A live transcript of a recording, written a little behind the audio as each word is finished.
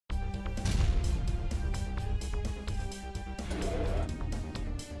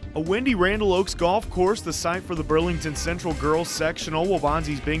A windy Randall Oaks golf course, the site for the Burlington Central girls sectional.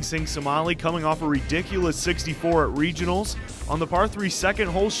 Wabanzi's Bing Sing Somali coming off a ridiculous 64 at regionals. On the par 3 second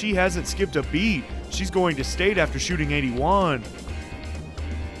hole, she hasn't skipped a beat. She's going to state after shooting 81.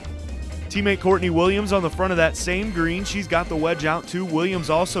 Teammate Courtney Williams on the front of that same green. She's got the wedge out too. Williams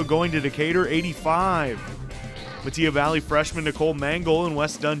also going to Decatur, 85. Mattia Valley freshman Nicole Mangle in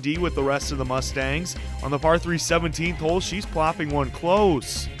West Dundee with the rest of the Mustangs. On the par 3 17th hole, she's plopping one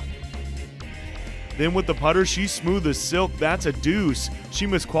close. Then with the putter, she's smooth as silk. That's a deuce. She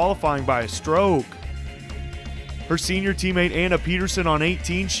missed qualifying by a stroke. Her senior teammate Anna Peterson on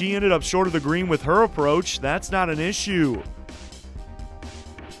 18, she ended up short of the green with her approach. That's not an issue.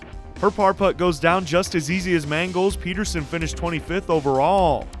 Her par putt goes down just as easy as Mangle's. Peterson finished 25th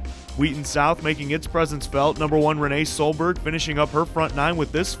overall. Wheaton South making its presence felt. Number 1 Renee Solberg finishing up her front 9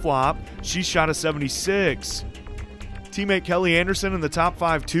 with this flop. She shot a 76. Teammate Kelly Anderson in the top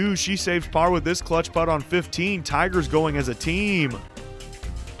 5 too. She saves par with this clutch putt on 15. Tigers going as a team.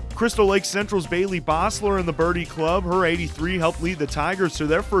 Crystal Lake Central's Bailey Bossler in the birdie club. Her 83 helped lead the Tigers to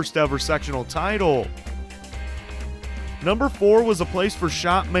their first ever sectional title. Number 4 was a place for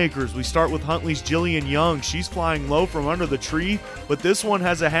shot makers. We start with Huntley's Jillian Young. She's flying low from under the tree, but this one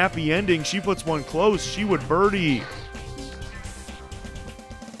has a happy ending. She puts one close. She would birdie.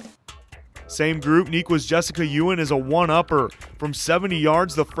 Same group, Nequa's Jessica Ewan is a one-upper. From 70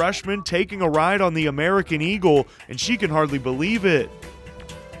 yards, the freshman taking a ride on the American Eagle, and she can hardly believe it.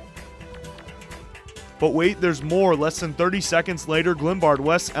 But wait, there's more. Less than 30 seconds later, Glenbard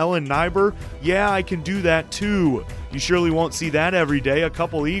West's Ellen Nyber. Yeah, I can do that too. You surely won't see that every day. A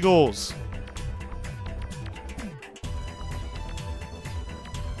couple eagles.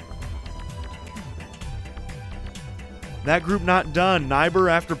 That group not done. Nyber,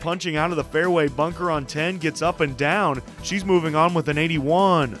 after punching out of the fairway bunker on 10, gets up and down. She's moving on with an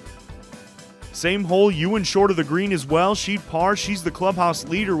 81. Same hole, Ewan short of the green as well. She'd par. She's the clubhouse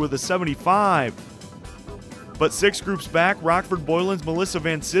leader with a 75. But 6 groups back, Rockford Boylan's Melissa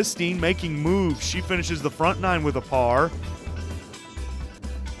Van Sistine making moves. She finishes the front 9 with a par.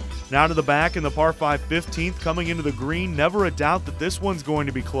 Now to the back in the par 5 15th, coming into the green. Never a doubt that this one's going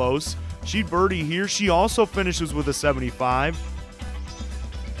to be close. She'd birdie here. She also finishes with a 75.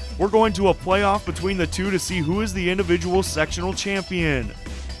 We're going to a playoff between the two to see who is the individual sectional champion.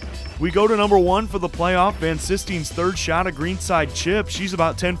 We go to number 1 for the playoff. Van Sistine's third shot, a greenside chip. She's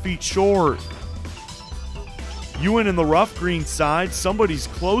about 10 feet short. Ewan in the rough green side. Somebody's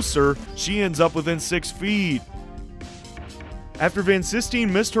closer. She ends up within 6 feet. After Van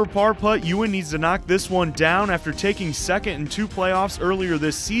Sistine missed her par putt, Ewan needs to knock this one down after taking second in 2 playoffs earlier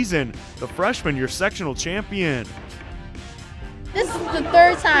this season. The freshman, your sectional champion. This is the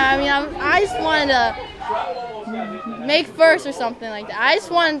 3rd time. I mean, I just wanted to make first or something like that. I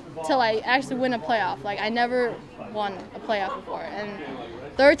just wanted to actually win a playoff. I never won a playoff before, and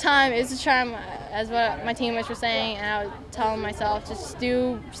 3rd time is the charm, as what my teammates were saying, and I was telling myself just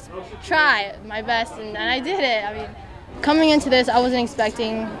try my best, and I did it. I mean, coming into this, I wasn't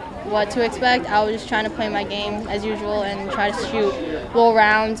expecting what to expect. I was just trying to play my game as usual and try to shoot full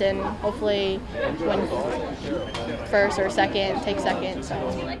rounds and hopefully win first or second, take second. So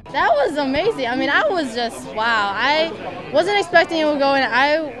that was amazing. I mean, I was just, wow. I wasn't expecting it would go in.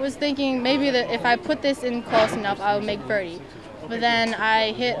 I was thinking maybe that if I put this in close enough, I would make birdie. But then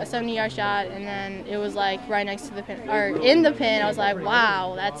I hit a 70-yard shot, and then it was right next to the pin, or in the pin. I was like,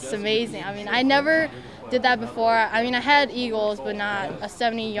 wow, that's amazing. I mean, I never did that before. I mean, I had eagles, but not a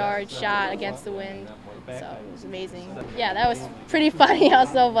 70-yard shot against the wind. So it was amazing. Yeah, that was pretty funny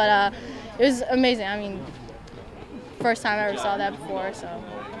also, but it was amazing. I mean, first time I ever saw that before. So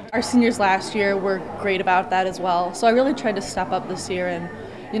our seniors last year were great about that as well. So I really tried to step up this year and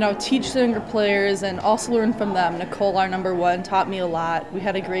teach the younger players and also learn from them. Nicole, our number 1, taught me a lot. We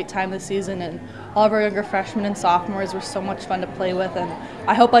had a great time this season, and all of our younger freshmen and sophomores were so much fun to play with, and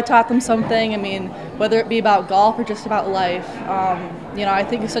I hope I taught them something. I mean, whether it be about golf or just about life, I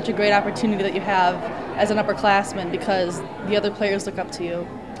think it's such a great opportunity that you have as an upperclassman because the other players look up to you.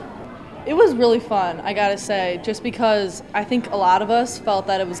 It was really fun, I gotta say, just because I think a lot of us felt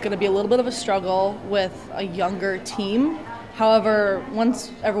that it was going to be a little bit of a struggle with a younger team. However,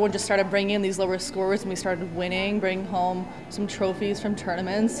 once everyone just started bringing in these lower scores and we started winning, bringing home some trophies from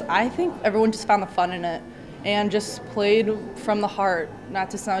tournaments, I think everyone just found the fun in it and just played from the heart,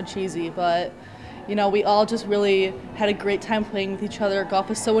 not to sound cheesy, but we all just really had a great time playing with each other. Golf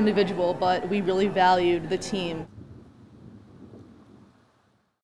is so individual, but we really valued the team.